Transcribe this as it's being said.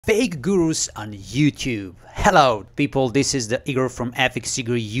Fake gurus on YouTube. Hello people, this is the Igor from FX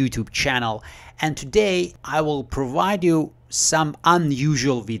Igor YouTube channel, and today I will provide you some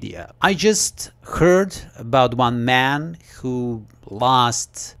unusual video. I just heard about one man who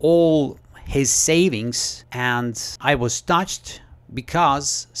lost all his savings, and I was touched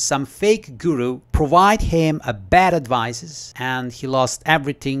because some fake guru provide him a bad advices and he lost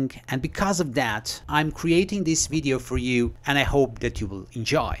everything, and because of that I'm creating this video for you and I hope that you will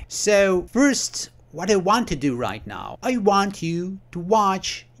enjoy. So first, what I want to do right now, I want you to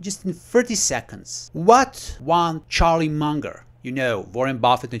watch just in 30 seconds what one Charlie Munger, you know, Warren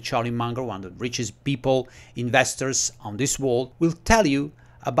Buffett and Charlie Munger, one of the richest people, investors on this world, will tell you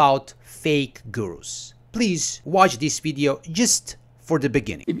about fake gurus. Please watch this video just for the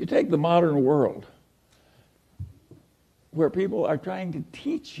beginning. If you take the modern world, where people are trying to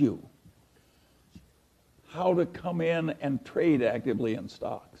teach you how to come in and trade actively in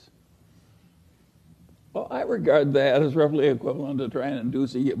stocks, well, I regard that as roughly equivalent to trying to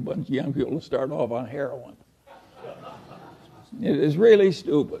induce a bunch of young people to start off on heroin. It is really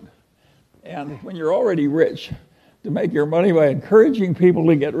stupid. And when you're already rich, to make your money by encouraging people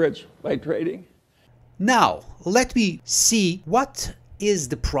to get rich by trading. Now, let me see what is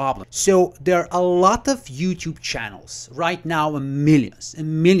the problem. So there are a lot of YouTube channels right now, millions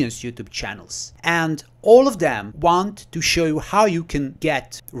and millions hundreds YouTube channels, and all of them want to show you how you can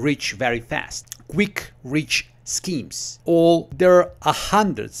get rich very fast. Quick rich schemes. There are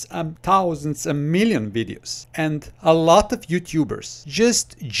hundreds and thousands and million videos, and a lot of YouTubers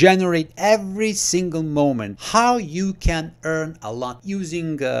just generate every single moment how you can earn a lot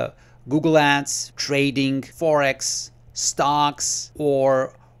using Google Ads, trading, Forex, stocks,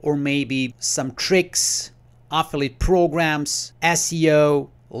 or maybe some tricks, affiliate programs, SEO,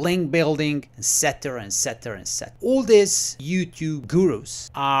 link building, etc., etc., etc. All these YouTube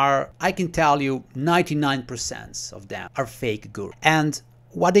gurus are, I can tell you, 99% of them are fake gurus. And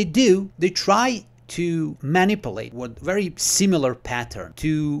what they do, they try to manipulate with very similar pattern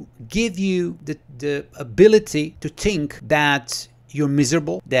to give you the ability to think that you're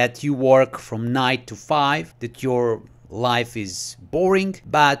miserable, that you work from 9 to 5, that your life is boring,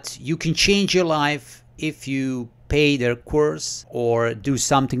 but you can change your life if you pay their course or do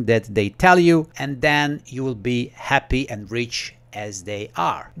something that they tell you, and then you will be happy and rich as they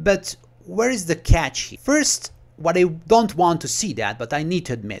are. But where is the catch here? First, what I don't want to see that, but I need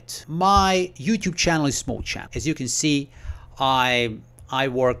to admit, my YouTube channel is a small channel. As you can see, I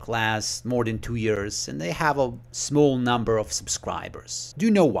work last more than 2 years and they have a small number of subscribers. Do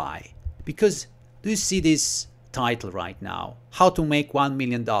you know why? Because do you see this title right now? How to make $1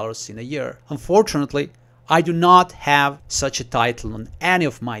 million in a year. Unfortunately, I do not have such a title on any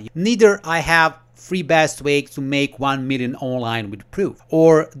of my. Neither I have three best ways to make 1 million online with proof.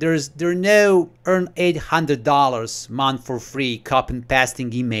 Or there no earn $800 month for free copy and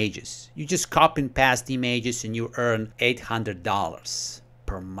pasting images. You just copy and paste images and you earn $800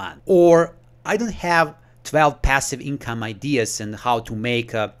 per month. Or I don't have 12 passive income ideas and how to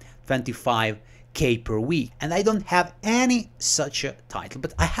make a 25K per week, and I don't have any such a title,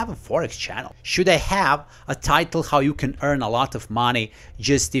 but I have a Forex channel. Should I have a title how you can earn a lot of money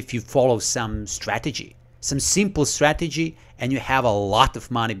just if you follow some strategy, some simple strategy, and you have a lot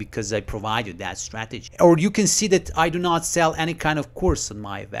of money because I provide you that strategy? Or you can see that I do not sell any kind of course on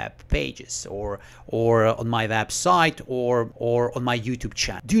my web pages or on my website or on my YouTube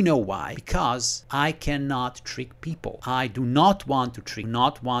channel. Do you know why? Because I cannot trick people. I do not want to trick,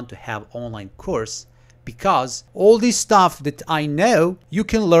 not want to have online course, because all this stuff that I know you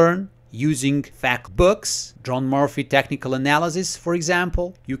can learn using fact books, John Murphy technical analysis, for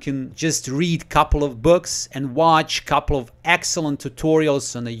example. You can just read a couple of books and watch a couple of excellent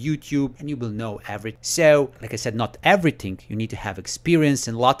tutorials on the YouTube and you will know everything. So, like I said, not everything. You need to have experience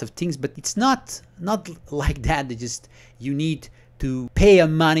in a lot of things, but it's not like that. You need to pay a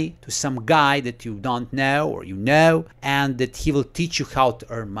money to some guy that you don't know or you know, and that he will teach you how to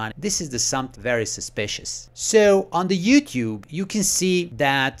earn money. This is something very suspicious. So on the YouTube, you can see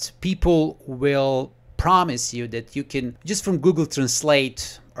that people will promise you that you can just from Google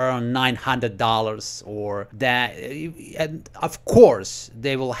Translate earn $900 or that, and of course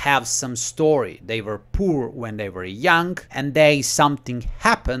they will have some story. They were poor when they were young and something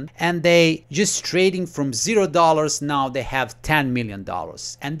happened and they just trading from $0, now they have $10 million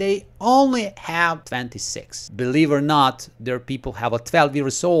and they only have 26. Believe it or not, there are people have a 12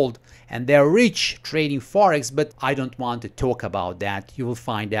 years old and they're rich trading Forex, but I don't want to talk about that. You will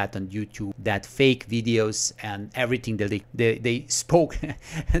find that on YouTube, that fake videos and everything that they spoke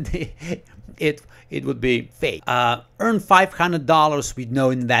it would be fake. Earn $500 with no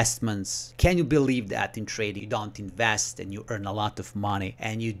investments. Can you believe that in trading? You don't invest and you earn a lot of money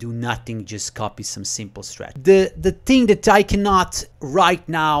and you do nothing, just copy some simple strategy. The thing that I cannot right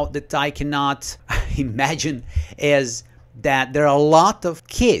now, that I cannot imagine is that there are a lot of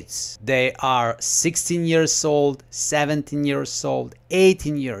kids. They are 16 years old, 17 years old,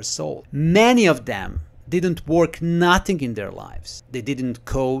 18 years old. Many of them didn't work nothing in their lives. They didn't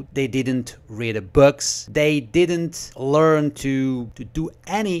code, they didn't read books, they didn't learn to do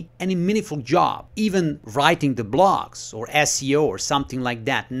any meaningful job, even writing the blogs or SEO or something like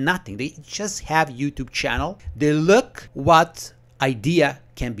that. Nothing. They just have YouTube channel. They look what idea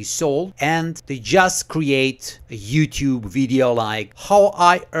can be sold and they just create a YouTube video like how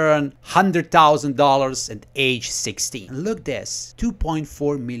I earn $100,000 at age 16. And look this,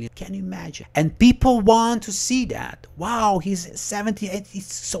 2.4 million. Can you imagine? And people want to see that. Wow, he's 70.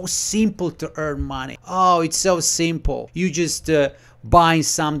 It's so simple to earn money. Oh, it's so simple. You just buy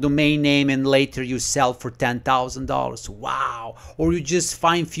some domain name and later you sell for $10,000. Wow. Or you just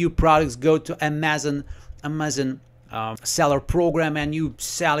find few products, go to Amazon seller program and you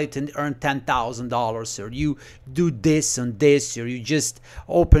sell it and earn $10,000, or you do this and this, or you just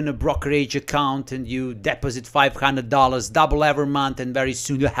open a brokerage account and you deposit $500, double every month, and very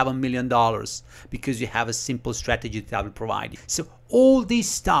soon you have $1 million because you have a simple strategy that I will provide you. So all this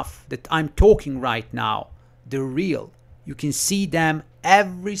stuff that I'm talking right now, they're real. You can see them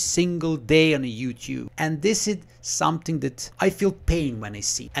every single day on YouTube, and this is something that I feel pain when I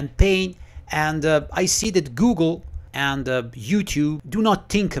see, and I see that Google and YouTube do not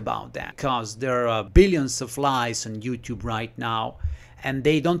think about that, because there are billions of lies on YouTube right now and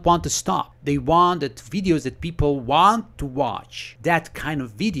they don't want to stop. They want that videos that people want to watch, that kind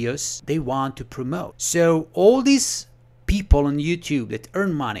of videos they want to promote. So all these people on YouTube that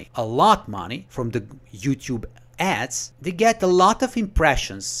earn money, a lot money from the YouTube ads, they get a lot of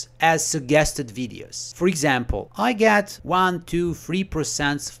impressions as suggested videos. For example, I get 1, 2,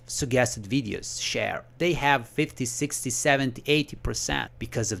 3% suggested videos share. They have 50, 60, 70, 80%.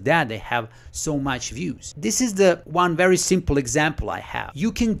 Because of that, they have so much views. This is the one very simple example I have.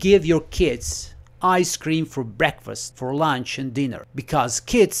 You can give your kids ice cream for breakfast, for lunch and dinner, because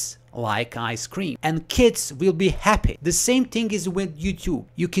kids like ice cream and kids will be happy. The same thing is with YouTube.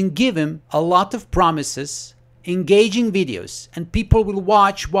 You can give them a lot of promises, engaging videos, and people will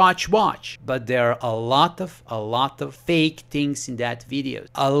watch, but there are a lot of fake things in that video,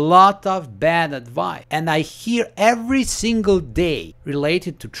 a lot of bad advice, and I hear every single day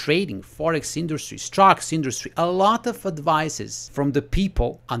related to trading, forex industry, stocks industry, a lot of advices from the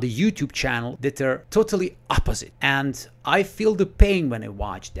people on the YouTube channel that are totally opposite, and I feel the pain when I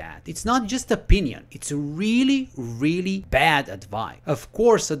watch that. It's not just opinion, it's a really bad advice. Of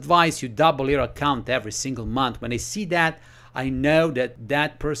course, advice you double your account every single month. When I see that, I know that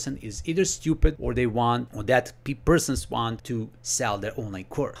that person is either stupid or that persons want to sell their online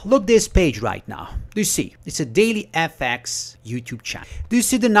course. Look this page right now. Do you see? It's a daily FX YouTube channel. Do you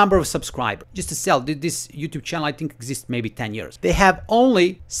see the number of subscribers? Just to sell, this YouTube channel I think exists maybe 10 years. They have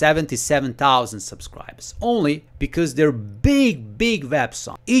only 77,000 subscribers. Only because they're big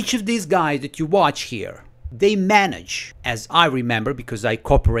websites. Each of these guys that you watch here, they manage, as I remember because I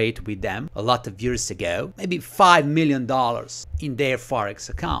cooperate with them a lot of years ago, maybe $5 million in their Forex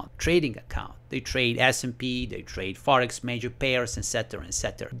account, trading account. They trade S&P, they trade Forex major pairs, etc.,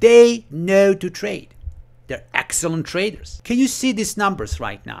 etc. They know to trade. They're excellent traders. Can you see these numbers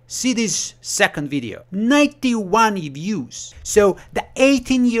right now? See this second video, 91 views. So the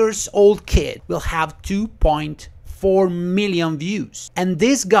 18 years old kid will have 2.4 million views. And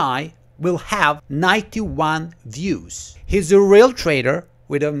this guy will have 91 views. He's a real trader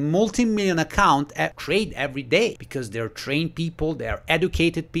with a multi-million account, trade every day because they're trained people, they're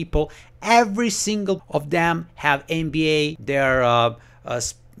educated people. Every single of them have MBA, they're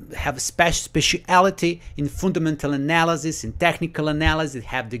have speciality in fundamental analysis, in technical analysis, they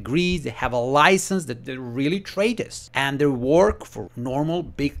have degrees, they have a license, that they're really traders. And they work for normal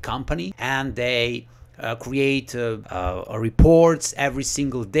big company, and they create reports every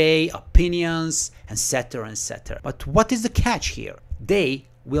single day, opinions, etc., etc. But what is the catch here? They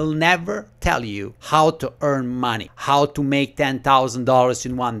will never tell you how to earn money, how to make $10,000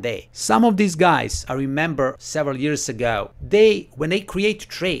 in one day. Some of these guys, I remember several years ago, when they create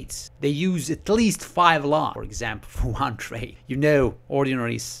trades, they use at least 5 laws, for example, for one trade. You know,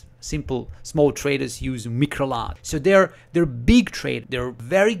 ordinary Simple small traders use micro lot. So they're big traders. They're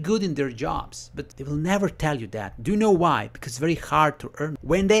very good in their jobs, but they will never tell you that. Do you know why? Because it's very hard to earn.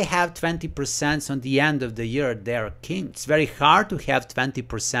 When they have 20% on the end of the year, they're king. It's very hard to have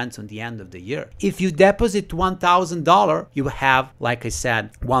 20% on the end of the year. If you deposit $1,000, you have, like I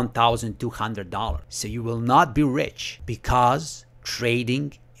said, $1,200. So you will not be rich because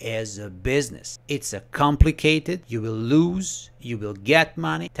trading is a business. It's a complicated, you will lose, you will get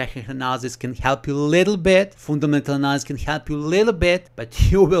money. Technical analysis can help you a little bit, fundamental analysis can help you a little bit,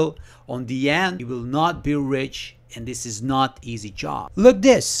 but you will, on the end, you will not be rich, and this is not easy job. Look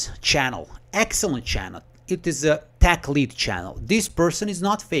this channel, excellent channel. It is a tech lead channel. This person is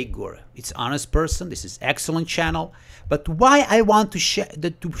not fake guru. It's honest person. This is excellent channel. But why I want to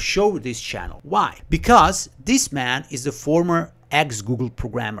show this channel? Why? Because this man is a former ex-Google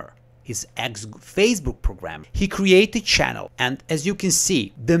programmer. He's ex-Facebook programmer. He created a channel, and as you can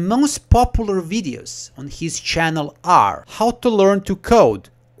see, the most popular videos on his channel are how to learn to code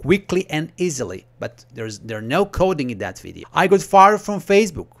quickly and easily, but there's no coding in that video. I got fired from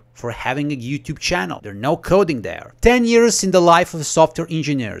Facebook for having a YouTube channel. There's no coding there. 10 years in the life of software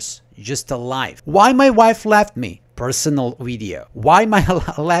engineers. Just a life. Why my wife left me? Personal video. Why my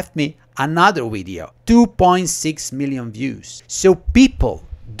left me? Another video. 2.6 million views. So people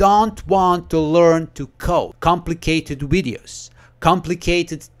don't want to learn to code complicated videos,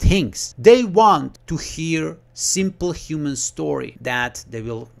 complicated things. They want to hear simple human story that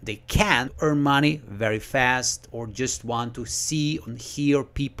they can earn money very fast, or just want to see and hear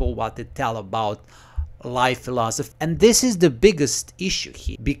people what they tell about life philosophy. And this is the biggest issue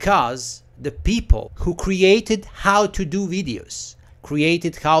here, because the people who created how to do videos,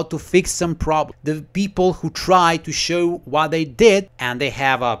 created how to fix some problem, the people who try to show what they did and they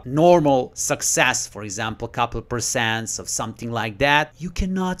have a normal success, for example, a couple % of something like that, you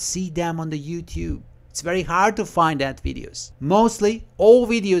cannot see them on the YouTube. It's very hard to find that videos. Mostly all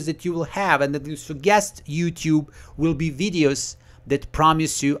videos that you will have and that you suggest YouTube will be videos that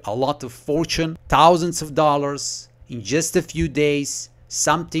promise you a lot of fortune, thousands of dollars in just a few days,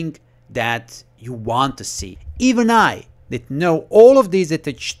 something that you want to see. Even I, that know all of these that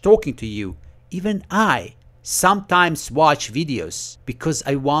I'm talking to you, even I sometimes watch videos because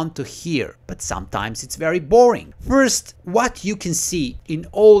I want to hear, but sometimes it's very boring. First, what you can see in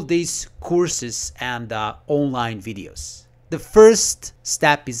all these courses and online videos. The first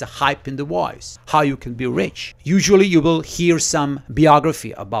step is a hype in the voice, how you can be rich. Usually you will hear some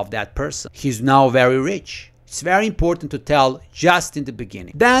biography about that person. He's now very rich. It's very important to tell just in the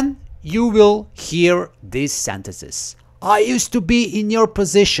beginning. Then you will hear these sentences. I used to be in your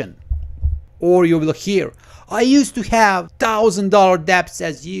position. Or you will hear, I used to have $1,000 debts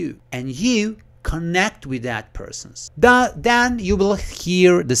as you. And you connect with that person. Then you will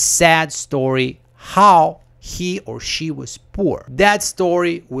hear the sad story, how he or she was poor. That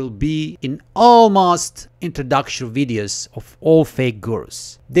story will be in almost introductory videos of all fake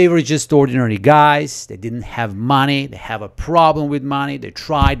gurus. They were just ordinary guys. They didn't have money. They have a problem with money. They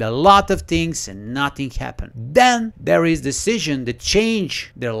tried a lot of things and nothing happened. Then there is decision that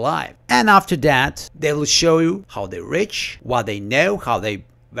change their life. And after that, they will show you how they're rich, what they know, how they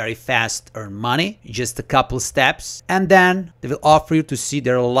very fast earn money, just a couple steps. And then they will offer you to see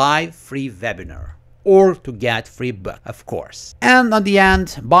their live free webinar, or to get free book, of course. And on the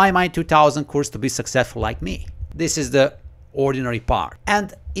end, buy my 2000 course to be successful like me. This is the ordinary part.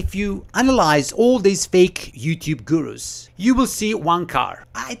 And if you analyze all these fake YouTube gurus, you will see one car.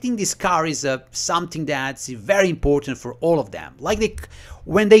 I think this car is something that's very important for all of them. Like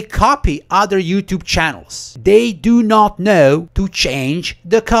when they copy other YouTube channels, they do not know to change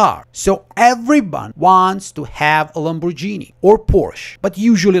the car. So everyone wants to have a Lamborghini or Porsche, but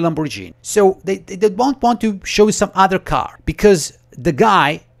usually Lamborghini. So they don't want to show some other car, because the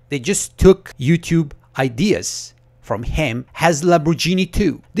guy, they just took YouTube ideas from him, has Lamborghini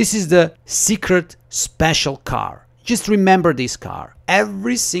too. This is the secret special car. Just remember this car.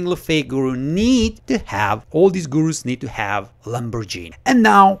 Every single fake guru need to have, all these gurus need to have Lamborghini. And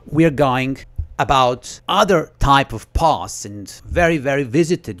now we are going about other type of posts and very, very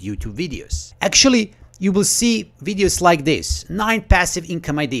visited YouTube videos. Actually, you will see videos like this, 9 passive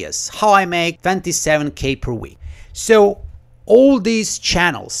income ideas, how I make 27K per week. So all these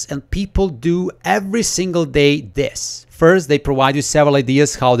channels and people do every single day this. First, they provide you several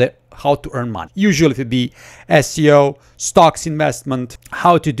ideas how to earn money. Usually it would be SEO, stocks investment,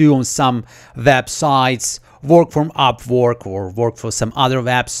 how to do on some websites, work from Upwork or work for some other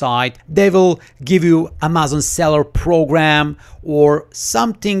website. They will give you Amazon seller program or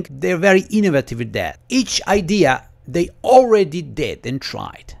something. They're very innovative with that. Each idea they already did and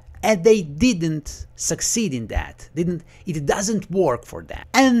tried. and they didn't succeed in that. It doesn't work for them.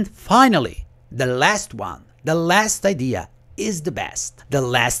 And finally, the last one, the last idea is the best. The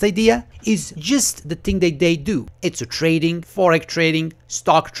last idea is just the thing that they do. It's a trading, forex trading,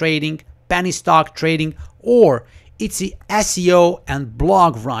 stock trading, penny stock trading, or it's the SEO and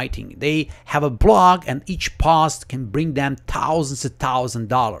blog writing. They have a blog and each post can bring them thousands and thousands of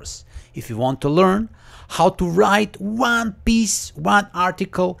dollars. If you want to learn how to write one piece, one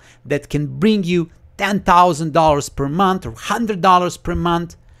article that can bring you $10,000 per month or $100 per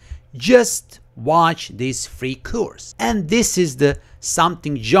month, just watch this free course. And this is the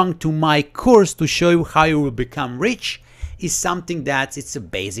something junk to my course to show you how you will become rich, is something that it's a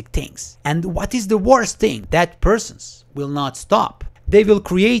basic things. And what is the worst thing? That persons will not stop. They will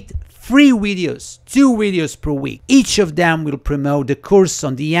create free videos, 2 videos per week. Each of them will promote the course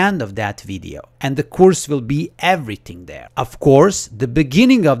on the end of that video. And the course will be everything there. Of course, the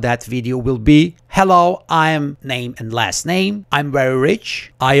beginning of that video will be, hello, I am name and last name. I'm very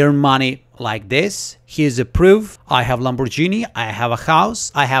rich. I earn money like this. Here's a proof. I have Lamborghini. I have a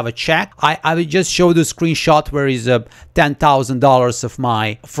house. I have a check. I will just show the screenshot where is $10,000 of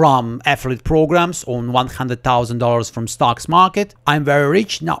my from affiliate programs on $100,000 from stocks market. I'm very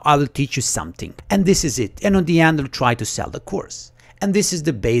rich. Now I will teach you something. And this is it. And on the end, I'll try to sell the course. And this is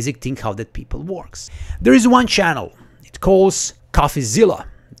the basic thing how that people works. There is one channel. It calls CoffeeZilla.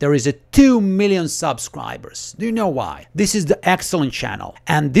 There is a 2 million subscribers. Do you know why? This is the excellent channel.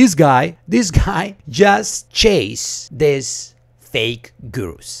 And this guy just chase this fake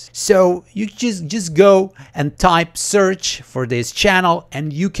gurus. So you just go and type search for this channel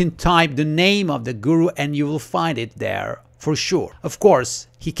and you can type the name of the guru and you will find it there for sure. Of course,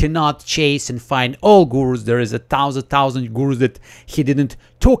 he cannot chase and find all gurus. There is a thousand gurus that he didn't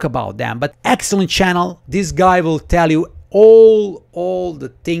talk about them. But excellent channel. This guy will tell you all the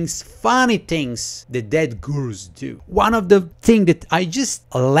things, funny things that gurus do. One of the things that I just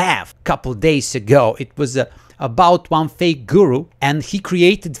laughed a couple days ago, it was about one fake guru, and he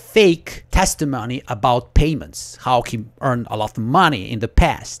created fake testimony about payments, how he earned a lot of money in the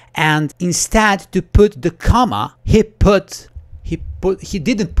past. And instead to put the comma, he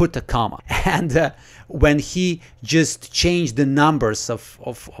didn't put a comma. And when he just changed the numbers in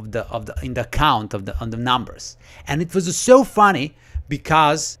the count of the numbers, and it was so funny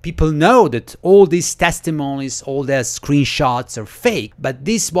because people know that all these testimonies, all their screenshots are fake. But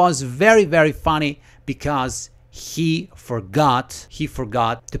this was very, very funny because he forgot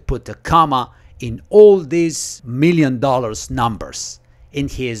to put a comma in all these $1 million numbers in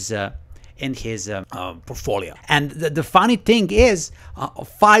his portfolio. And the funny thing is,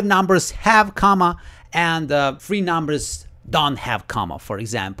 5 numbers have comma and 3 numbers don't have comma, for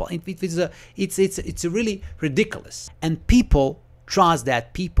example. It's really ridiculous. And people trust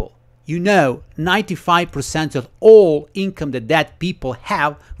that people. You know, 95% of all income that people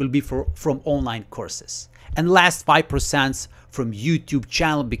have will be from online courses. And last 5% from YouTube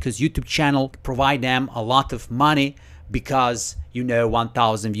channel, because YouTube channel provide them a lot of money, because you know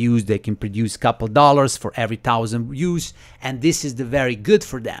 1,000 views they can produce a couple dollars for every 1,000 views, and this is the very good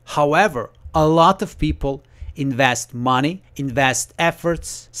for them. However, a lot of people invest money, invest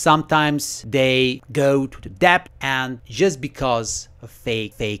efforts, sometimes they go to the debt, and just because of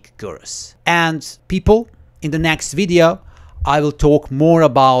fake gurus. And people, in the next video I will talk more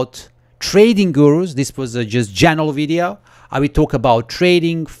about trading gurus. This was a just general video. I will talk about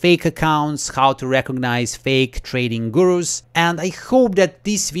trading, fake accounts, how to recognize fake trading gurus. And I hope that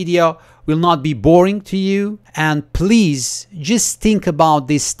this video will not be boring to you. And please just think about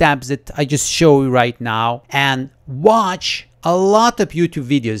these steps that I just show you right now and watch a lot of YouTube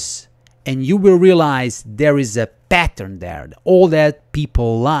videos, and you will realize there is a pattern there. All that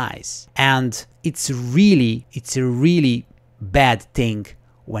people lies. And it's a really bad thing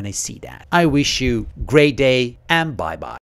when I see that. I wish you a great day and bye-bye.